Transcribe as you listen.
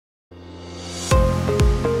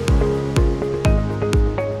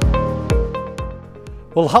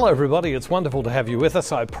Well, hello everybody. It's wonderful to have you with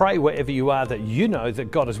us. I pray wherever you are that you know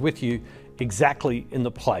that God is with you exactly in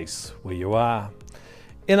the place where you are.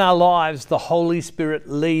 In our lives, the Holy Spirit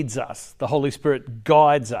leads us. The Holy Spirit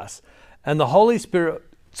guides us. And the Holy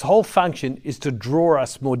Spirit's whole function is to draw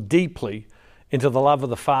us more deeply into the love of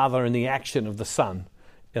the Father and the action of the Son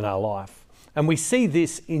in our life. And we see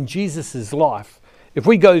this in Jesus' life. If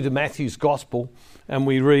we go to Matthew's Gospel and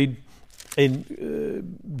we read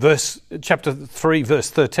in chapter 3, verse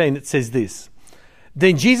 13, it says this: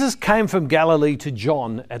 Then Jesus came from Galilee to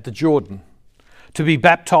John at the Jordan to be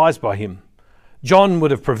baptized by him. John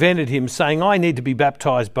would have prevented him, saying, I need to be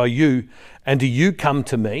baptized by you, and do you come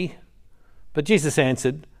to me? But Jesus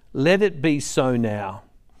answered, Let it be so now,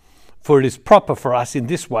 for it is proper for us in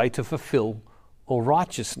this way to fulfill all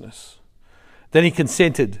righteousness. Then he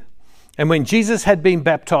consented. And when Jesus had been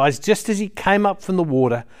baptized, just as he came up from the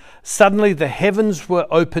water, suddenly the heavens were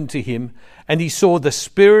opened to him, and he saw the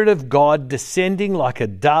Spirit of God descending like a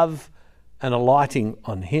dove and alighting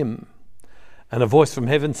on him. And a voice from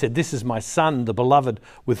heaven said, This is my Son, the beloved,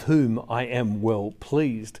 with whom I am well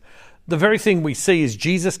pleased. The very thing we see is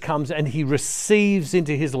Jesus comes and he receives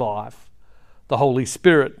into his life the Holy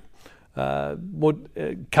Spirit,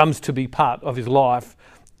 comes to be part of his life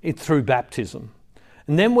through baptism.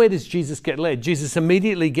 And then where does Jesus get led? Jesus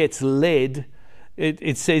immediately gets led.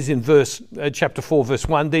 It says in chapter 4, verse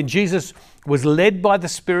 1, Then Jesus was led by the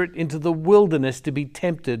Spirit into the wilderness to be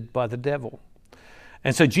tempted by the devil.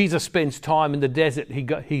 And so Jesus spends time in the desert.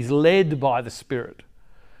 He's led by the Spirit.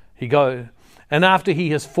 And after he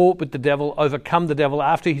has fought with the devil, overcome the devil,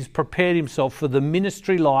 after he's prepared himself for the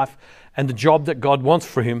ministry life and the job that God wants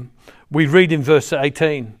for him, we read in verse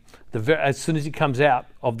 18, as soon as he comes out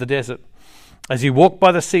of the desert, as he walked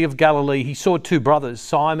by the Sea of Galilee, he saw two brothers,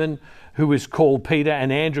 Simon, who is called Peter,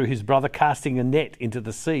 and Andrew, his brother, casting a net into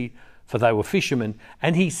the sea, for they were fishermen.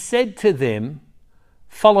 And he said to them,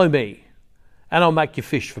 Follow me, and I'll make you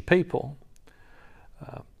fish for people.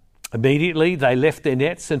 Immediately they left their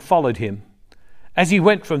nets and followed him. As he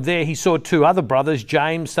went from there, he saw two other brothers,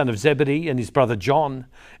 James, son of Zebedee, and his brother John,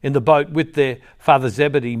 in the boat with their father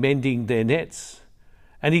Zebedee, mending their nets.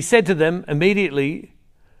 And he said to them immediately,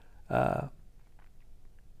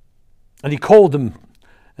 and he called them,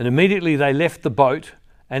 and immediately they left the boat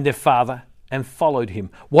and their father and followed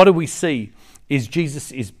him. What do we see? Is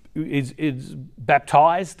Jesus is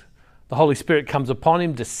baptized. The Holy Spirit comes upon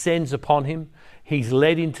him, descends upon him. He's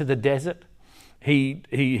led into the desert.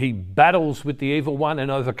 He battles with the evil one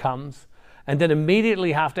and overcomes. And then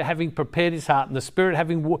immediately after having prepared his heart and the Spirit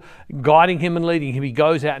guiding him and leading him, he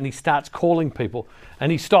goes out and he starts calling people.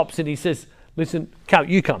 And he stops and he says, Listen,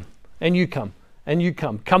 you come, and you come. And you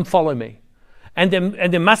come follow me. And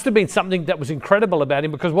there must have been something that was incredible about him,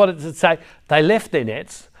 because what does it say? They left their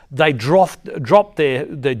nets, they dropped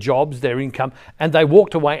their jobs, their income, and they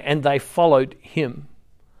walked away and they followed him.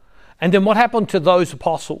 And then what happened to those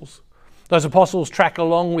apostles? Those apostles track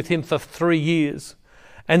along with him for 3 years.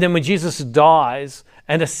 And then when Jesus dies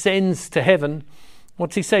and ascends to heaven,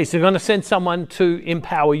 what's he say? He's going to send someone to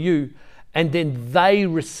empower you. And then they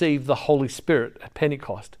receive the Holy Spirit at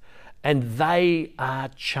Pentecost. And they are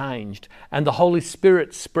changed. And the Holy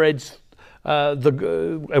Spirit spreads,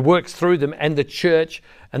 works through them, and the church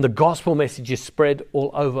and the gospel message is spread all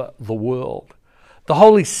over the world. The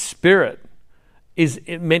Holy Spirit is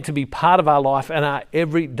meant to be part of our life and our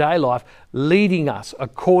everyday life, leading us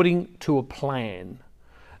according to a plan.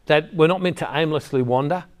 That we're not meant to aimlessly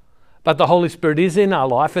wander, but the Holy Spirit is in our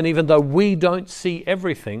life, and even though we don't see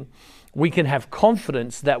everything, we can have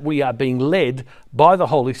confidence that we are being led by the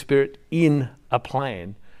Holy Spirit in a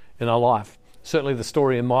plan in our life. Certainly the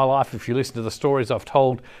story in my life, if you listen to the stories I've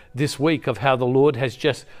told this week of how the Lord has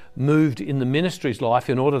just moved in the ministry's life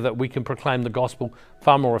in order that we can proclaim the gospel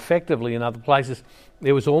far more effectively in other places,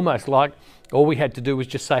 it was almost like all we had to do was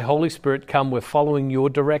just say, Holy Spirit, come, we're following your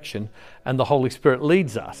direction, and the Holy Spirit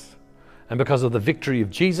leads us. And because of the victory of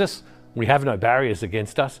Jesus, we have no barriers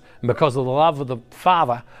against us. And because of the love of the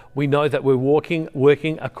Father, we know that we're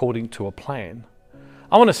working according to a plan.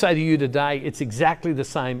 I want to say to you today, it's exactly the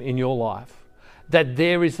same in your life. That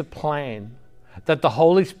there is a plan. That the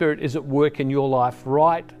Holy Spirit is at work in your life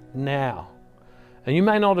right now. And you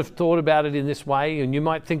may not have thought about it in this way, and you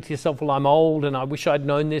might think to yourself, well, I'm old and I wish I'd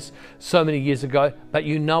known this so many years ago, but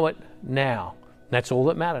you know it now. That's all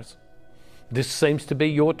that matters. This seems to be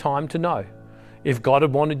your time to know. If God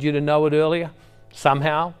had wanted you to know it earlier,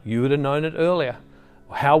 somehow you would have known it earlier.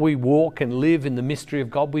 How we walk and live in the mystery of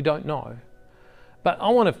God, we don't know. But I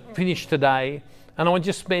want to finish today, and I want to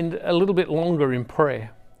just spend a little bit longer in prayer.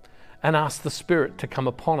 and ask the Spirit to come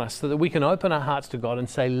upon us so that we can open our hearts to God and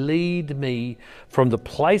say, lead me from the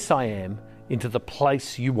place I am into the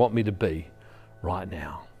place you want me to be right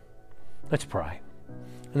now. Let's pray.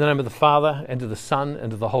 In the name of the Father, and of the Son,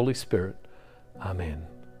 and of the Holy Spirit. Amen.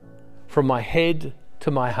 From my head to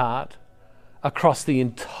my heart, across the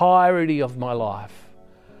entirety of my life,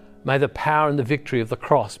 may the power and the victory of the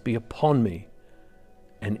cross be upon me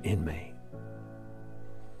and in me.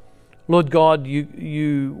 Lord God,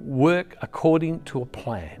 you work according to a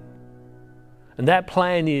plan. And that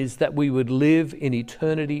plan is that we would live in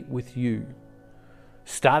eternity with you,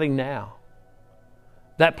 starting now.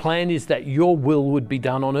 That plan is that your will would be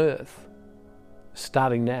done on earth,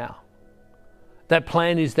 starting now. That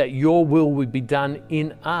plan is that your will would be done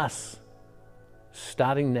in us,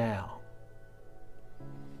 starting now.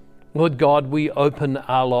 Lord God, we open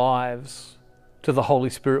our lives to the Holy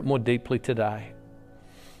Spirit more deeply today.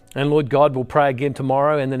 And Lord God, we'll pray again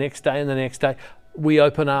tomorrow and the next day and the next day. We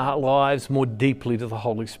open our lives more deeply to the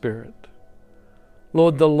Holy Spirit.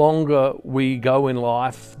 Lord, the longer we go in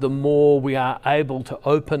life, the more we are able to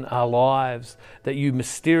open our lives, that you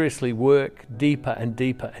mysteriously work deeper and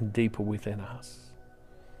deeper and deeper within us.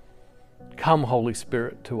 Come, Holy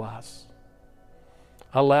Spirit, to us.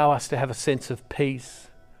 Allow us to have a sense of peace,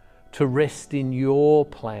 to rest in your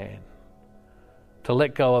plan, to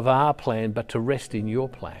let go of our plan, but to rest in your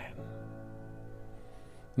plan.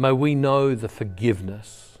 May we know the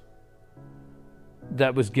forgiveness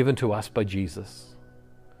that was given to us by Jesus.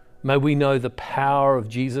 May we know the power of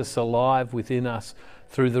Jesus alive within us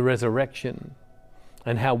through the resurrection,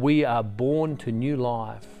 and how we are born to new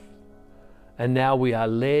life, and now we are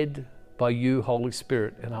led by you, Holy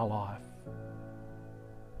Spirit, in our life.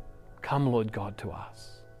 Come, Lord God, to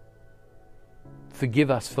us.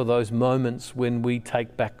 Forgive us for those moments when we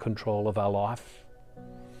take back control of our life.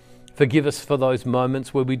 Forgive us for those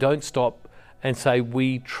moments where we don't stop and say,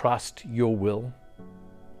 we trust your will.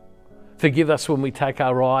 Forgive us when we take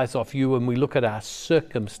our eyes off you and we look at our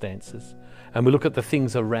circumstances and we look at the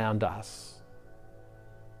things around us.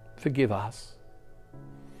 Forgive us.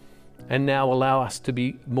 And now allow us to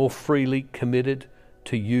be more freely committed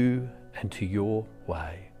to you and to your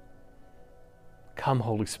way. Come,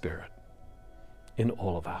 Holy Spirit, in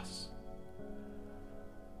all of us.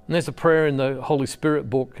 And there's a prayer in the Holy Spirit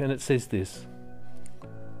book, and it says this: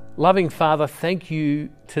 Loving Father, thank you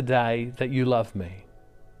today that you love me.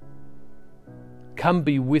 Come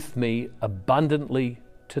be with me abundantly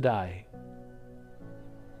today.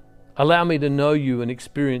 Allow me to know you and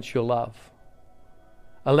experience your love.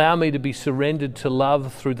 Allow me to be surrendered to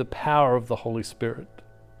love through the power of the Holy Spirit.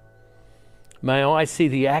 May I see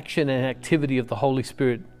the action and activity of the Holy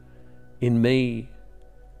Spirit in me,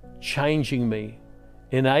 changing me,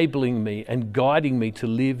 enabling me, and guiding me to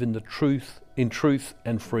live in truth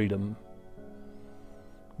and freedom.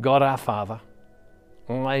 God our Father,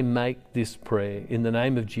 I make this prayer in the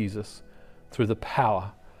name of Jesus through the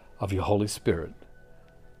power of your Holy Spirit.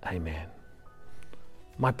 Amen.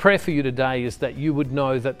 My prayer for you today is that you would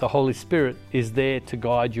know that the Holy Spirit is there to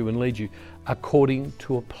guide you and lead you according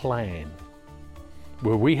to a plan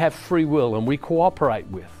where we have free will and we cooperate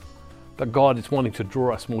with. But God is wanting to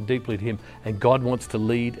draw us more deeply to Him, and God wants to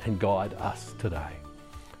lead and guide us today.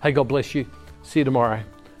 Hey, God bless you. See you tomorrow.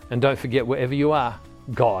 And don't forget, wherever you are,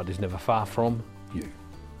 God is never far from